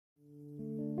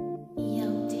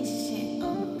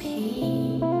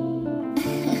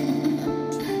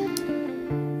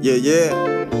Yeah.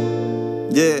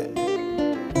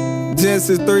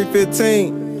 Genesis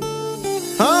 3:15.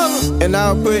 And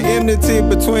I'll put enmity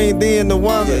between thee and the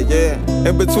woman,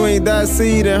 and between thy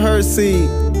seed and her seed.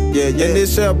 And it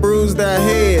shall bruise thy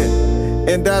head,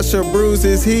 and thou shalt bruise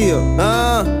his heel.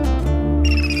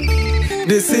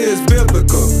 This is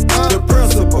biblical, the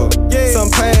principle. Some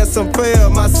pass, some fail.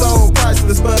 My soul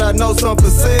priceless, but I know some for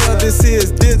sale. This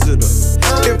is digital.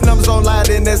 If numbers don't lie,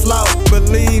 then that's law.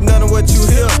 Believe none of what you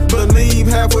hear. Believe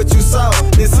half what you saw.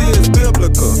 This is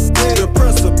biblical, the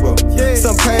principle.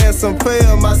 Some pass, some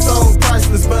fail. My soul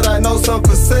priceless, but I know some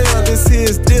for sale. This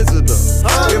is digital.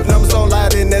 If numbers don't lie,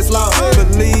 then that's law.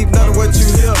 Believe none of what you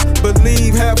hear.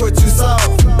 Believe half what you saw.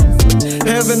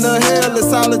 Heaven or hell,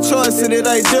 it's all a choice and it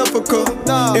ain't difficult.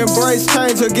 Embrace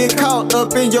change or get caught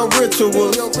up in your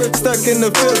rituals. Stuck in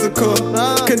the physical,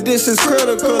 conditions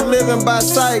critical. Living by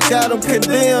sight, got them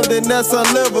condemned and that's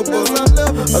unlivable.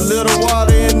 A little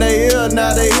water in their ear,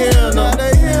 now they hearing them.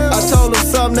 I told them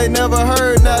something they never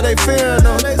heard, now they fearing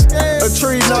them. A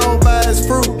tree known by its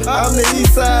fruit, I'm the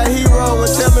east side hero.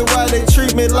 And tell me why they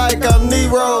treat me like I'm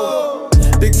Nero.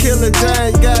 The killer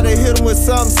giant, gotta hit him with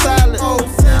something solid.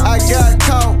 I got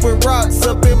caught with rocks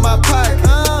up in my pocket.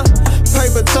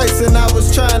 Paper chasing, I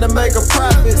was trying to make a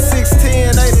profit.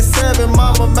 1687,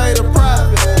 mama made a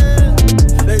profit.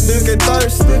 They looking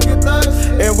thirsty,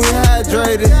 and we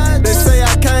hydrated. They say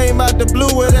I came out the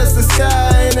blue, well that's the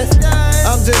sky, ain't it?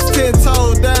 I'm just 10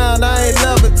 toes down, I ain't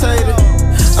levitated.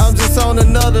 I'm just on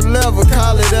another level,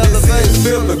 call it elevation.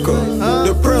 Biblical,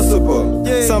 the principle.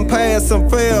 Some pass, some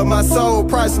fail. My soul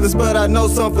priceless, but I know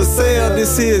some for sale.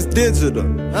 This is digital.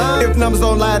 If numbers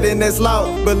don't lie, then that's law.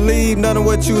 Believe none of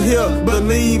what you hear.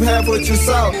 Believe half what you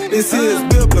saw. This is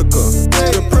biblical,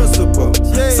 the principle.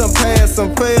 Some pass,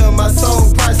 some fail. My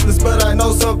soul priceless, but I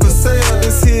know some for sale.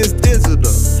 This is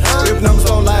digital. If numbers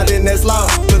don't lie, then that's law.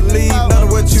 Believe none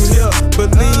of what you hear.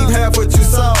 Believe half what you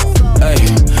saw. Hey,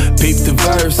 peep the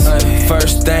verse.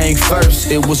 First thing first,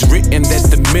 it was written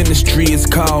that the ministry is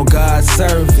called God's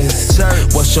service.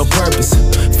 What's your purpose?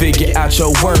 Figure out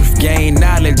your worth. Gain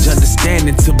knowledge,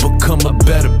 understanding to become a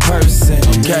better person.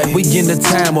 We in a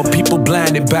time where people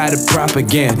blinded by the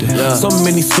propaganda. So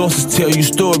many sources tell you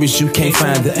stories, you can't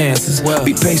find the answers.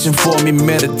 Be patient for me,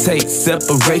 meditate,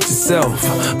 separate yourself.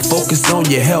 Focus on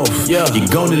your health. You're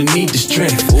gonna need the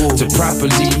strength to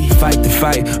properly fight the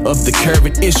fight of the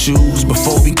current issues.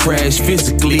 Before we crash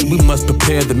physically, we must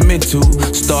prepare the mental.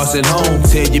 Starts at home,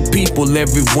 tell your people,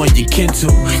 everyone you kin to.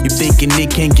 You thinking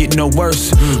it can't get no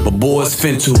worse, but boy, it's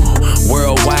fin to.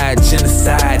 Worldwide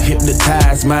genocide,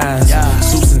 hypnotized minds.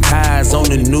 Suits and ties on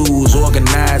the news,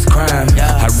 organized crime.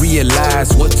 I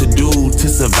realize what to do to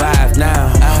survive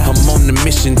now. I'm on the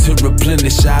mission to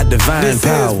replenish our divine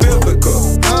power. This is biblical,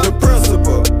 the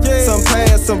principle. Some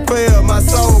pass, some fail. My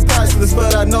soul priceless,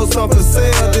 but I know some for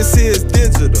sale. This is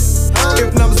digital.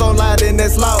 If numbers don't lie, then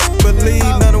that's law. Believe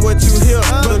none of what you hear.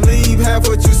 Believe half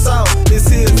what you saw. This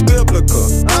is biblical,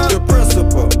 the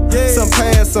principle. Some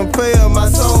pass, some fail. My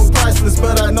soul priceless,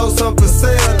 but I know some for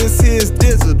sale. This is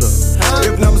digital.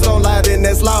 If numbers don't lie, then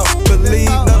that's law. Believe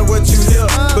none of what you hear.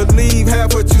 Believe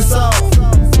half what you saw.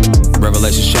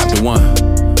 Revelation chapter 1.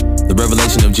 The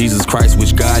revelation of Jesus Christ,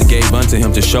 which God gave unto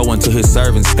him to show unto his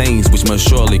servants things which must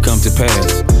surely come to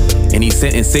pass. And he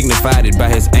sent and signified it by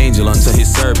his angel unto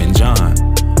his servant John,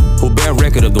 who bear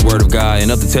record of the word of God and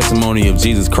of the testimony of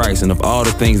Jesus Christ and of all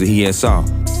the things that he has saw.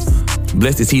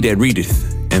 Blessed is he that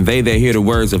readeth, and they that hear the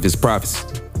words of his prophets,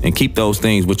 and keep those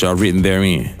things which are written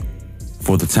therein,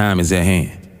 for the time is at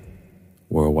hand.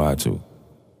 Worldwide too.